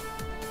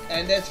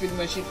 And that's pretty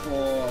much it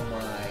for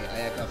my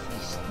Ayaka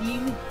Feast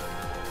team.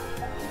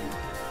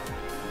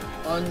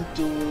 On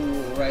to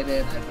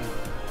Raiden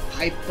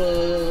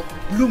Hyper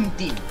Bloom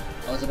team.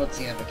 I was about to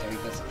say Hyper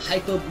characters.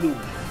 Hyper Bloom.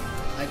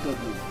 Hyper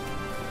Bloom.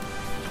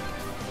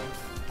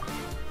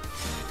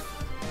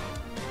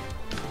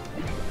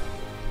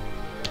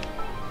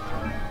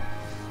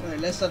 Alright,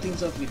 let's start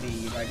things off with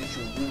the Raiden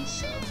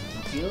Shogun's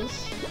details.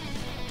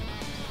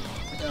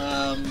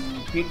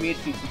 Crit rate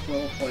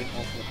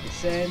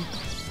 54.04%,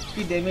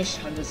 crit damage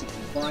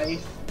 165,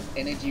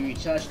 energy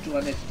recharge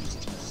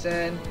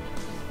 256%.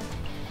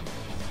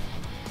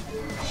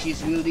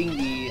 She's wielding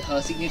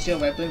her signature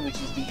weapon, which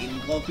is the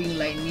Engulfing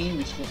Lightning,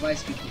 which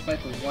provides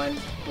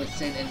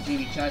 55.1% energy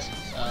recharge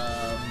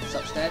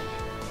substat.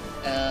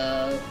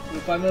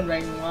 Refinement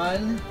rank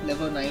 1,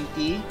 level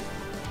 90.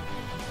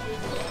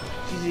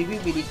 She's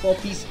equipped with the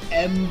 4-piece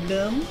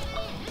emblem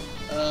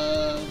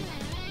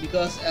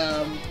because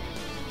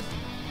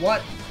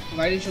what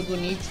Raiden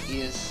Shogun needs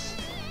is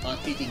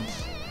 3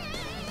 things: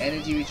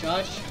 energy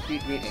recharge,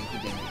 crit rate, and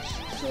crit damage.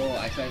 So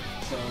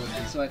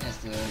this one has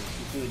to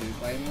fulfill the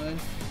requirement: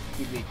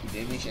 crit rate, crit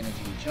damage,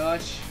 energy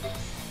recharge.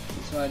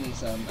 This one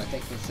is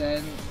attack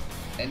percent,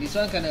 and this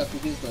one kind of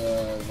fulfills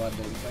the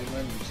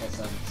requirement, which has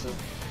so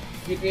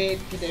crit rate,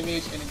 crit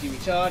damage, energy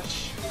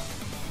recharge.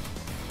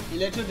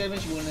 Electro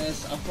damage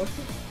bonus,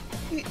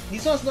 unfortunately,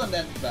 this one's not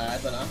that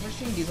bad, but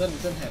unfortunately this one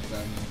doesn't have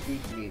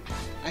crit rate.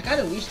 I kind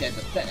of wish that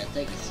the flat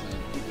attack is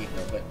crit rate,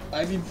 but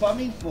I've been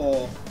farming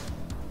for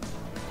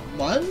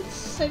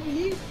months, I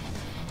believe,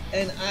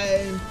 and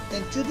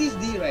to this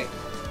day, right,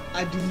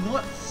 I do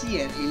not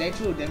see an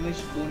electro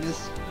damage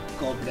bonus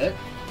goblet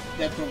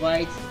that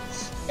provides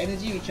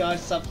energy recharge,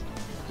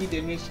 crit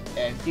damage,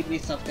 and crit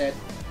rate substat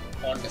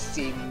on the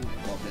same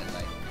goblet.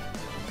 Like,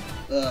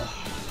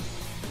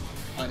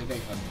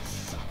 Artifact Hunter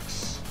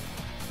sucks.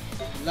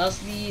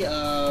 Lastly,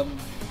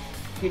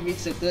 crit rate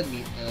circle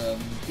with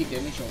crit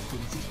damage of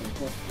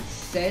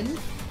 26.4%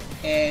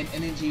 and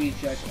energy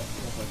recharge of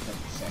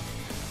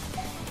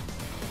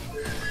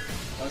 4.5%.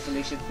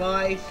 Constellation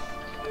 5,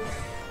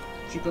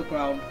 Triple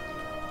Crown.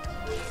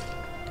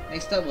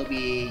 Next up will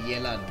be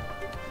Yelan.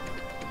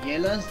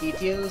 Yelan's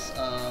details: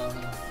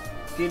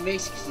 crit rate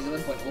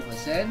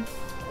 67.0%,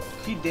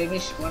 crit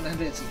damage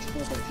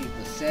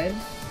 164.3%.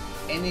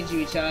 Energy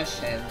recharge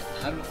and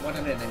 196.1%.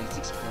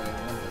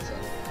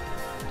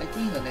 I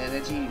think her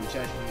energy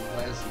recharge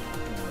requires more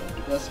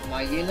because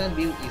my Yelan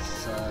build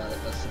is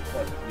a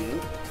support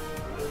build.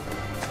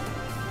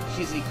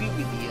 She's equipped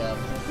with the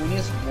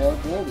Harmonious War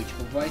Bow, which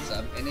provides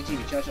energy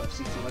recharge of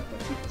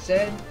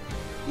 61.3%,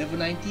 level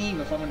 90,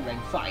 refinement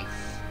rank 5.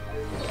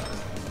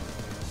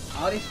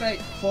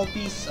 Artifact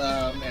 4-piece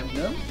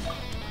emblem.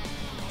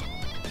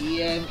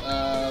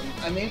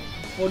 I mean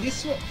for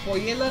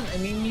Yelan, I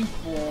mean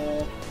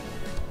for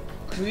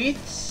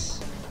crits,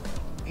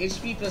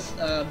 HP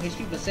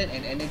percent,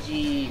 and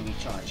energy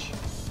recharge.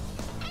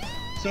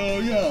 So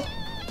yeah,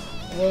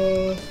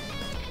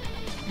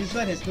 this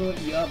one has no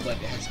ER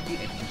but it has crit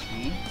and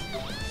HP.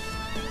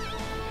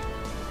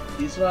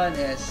 This one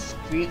has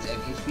crits and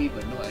HP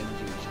but no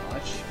energy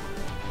recharge.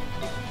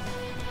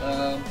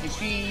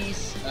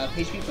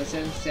 HP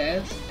percent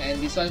sense,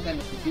 and this one kind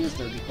of fulfills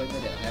the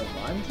requirement that I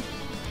want.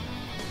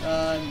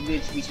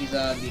 Which is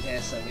it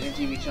has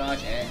energy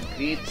recharge and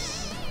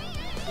crits.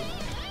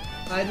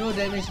 Hydro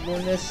damage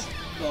bonus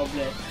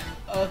goblet.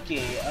 Okay,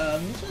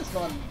 this one's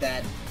not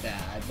that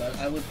bad, but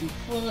I would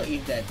prefer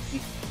if that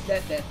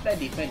flat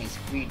defense is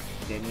crit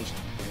damage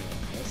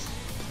bonus.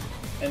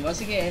 And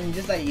once again,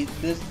 just like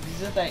this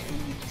is like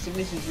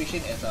similar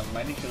situation as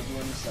Raiden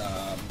Shogun's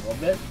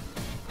goblet.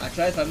 I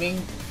tried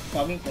farming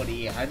for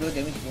the hydro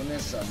damage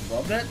bonus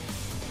goblet,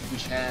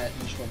 which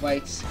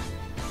provides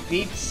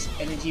crits,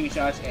 energy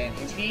recharge, and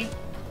HP.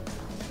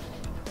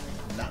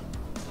 None.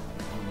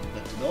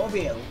 But no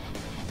avail.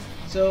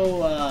 So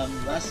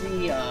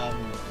lastly,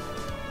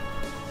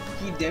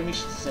 key damage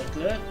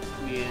circlet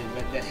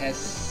that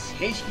has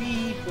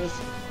HP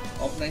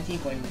of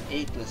 19.8%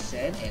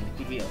 and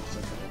PV of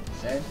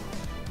 7%.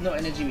 No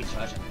energy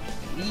recharge,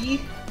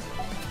 unfortunately.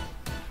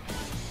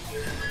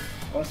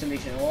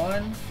 Constellation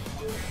 1,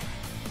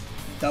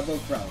 Double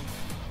Crown.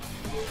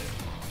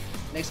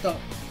 Next up,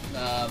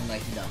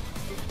 Nahida.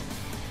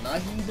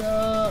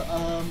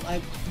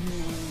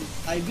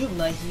 I built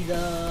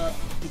Nahida.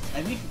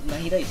 I believe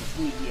Nahida is a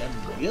full EM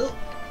build.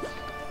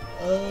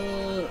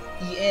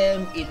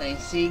 EM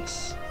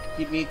 896,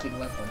 hit rate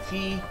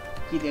 21.3,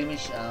 hit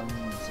damage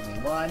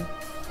 71,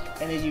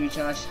 energy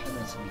recharge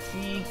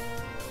 173.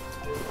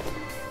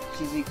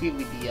 She's equipped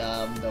with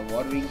the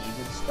Watering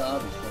Even Star,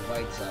 which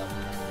provides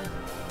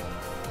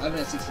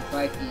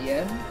 165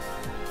 EM.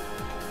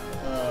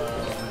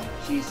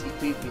 She's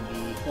equipped with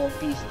the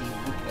 4-piece Deep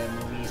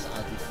Memories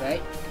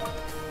artifact.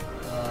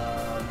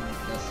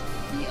 There's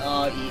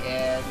ER,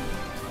 EM.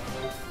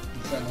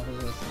 This one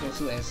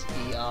also has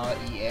ER,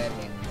 EM,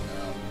 and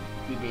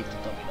rebate to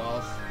top it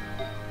off.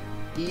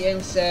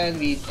 EM Sand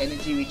with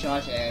energy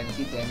recharge and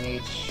hit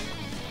damage.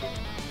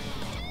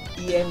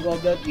 EM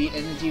Goblet with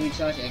energy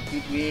recharge and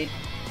crit rate.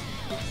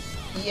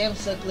 EM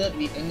Circlet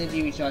with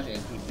energy recharge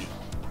and crit rate.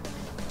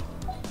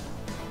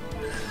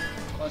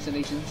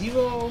 Constellation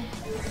 0,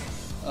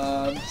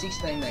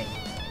 699.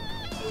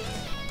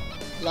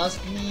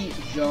 Lastly,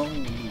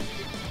 Zhongli.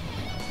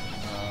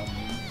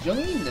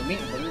 Zhongli in the main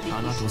ability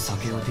is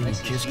 52.2.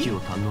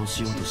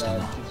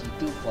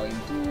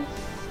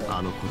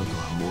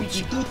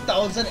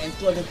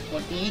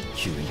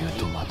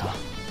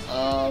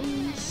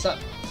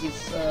 52,240. His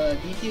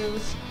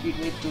details: speed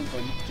rate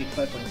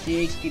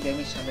 2.35.6, speed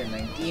damage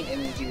 119,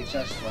 energy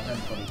recharge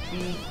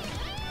 143.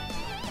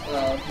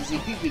 He's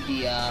equipped with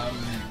the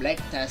black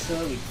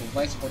tassel, which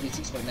provides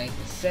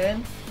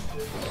 46.9%.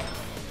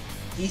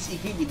 He's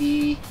equipped with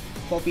the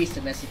 4-piece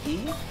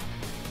tenacity.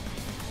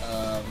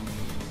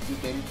 You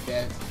can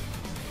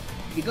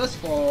because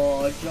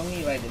for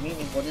Zhongli, right, the main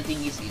important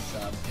thing is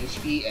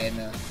HP and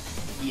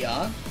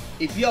ER.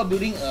 If you are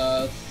building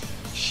a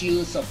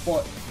shield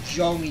support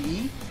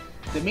Zhongli,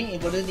 the main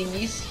important thing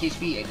is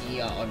HP and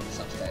ER on the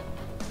substat.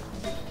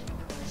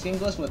 Same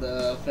goes for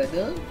the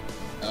feather,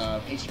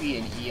 HP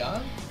and ER.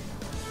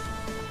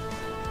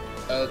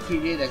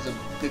 Crit rate the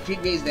crit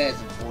rate is there as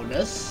a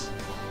bonus.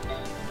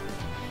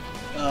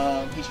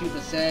 HP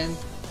percent,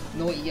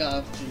 no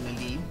ER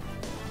optionally.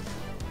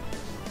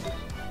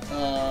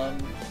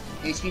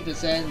 HP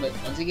percent, but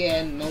once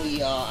again, no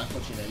ER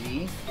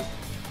unfortunately.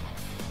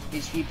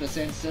 HP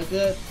percent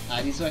circuit,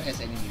 this one has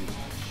energy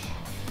recharge.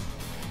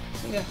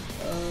 So yeah,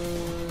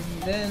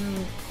 then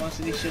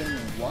Constellation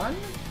 1,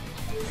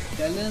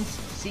 Talents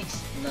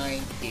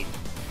 698.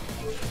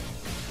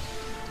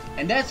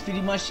 And that's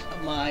pretty much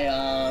my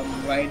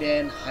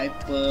Raiden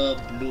Hyper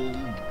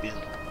Bloom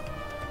build.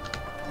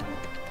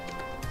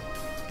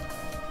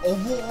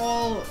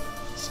 Overall,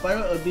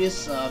 Spiral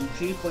Abyss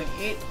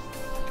 3.8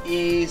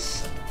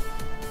 is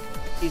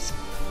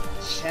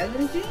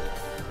challenging,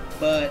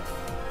 but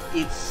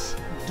it's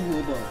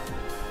doable,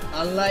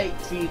 unlike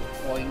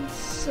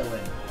 3.7.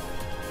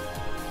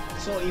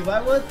 So if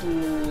I were to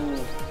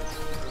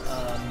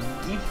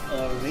give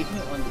a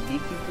rating on the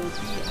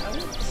difficulty, I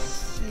would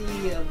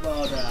say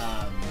about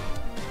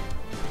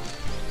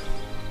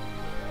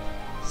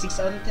 6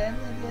 out of 10, I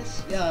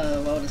guess. Yeah,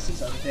 about a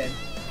 6 out of 10.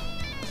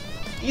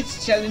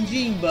 It's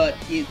challenging, but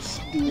it's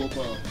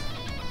doable.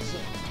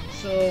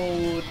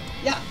 So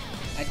yeah,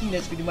 I think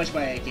that's pretty much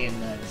what I can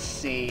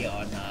say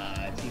on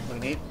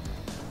 3.8.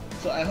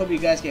 So I hope you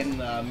guys can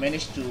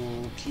manage to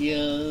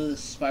clear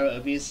Spiral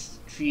Abyss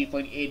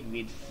 3.8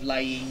 with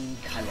flying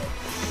colors.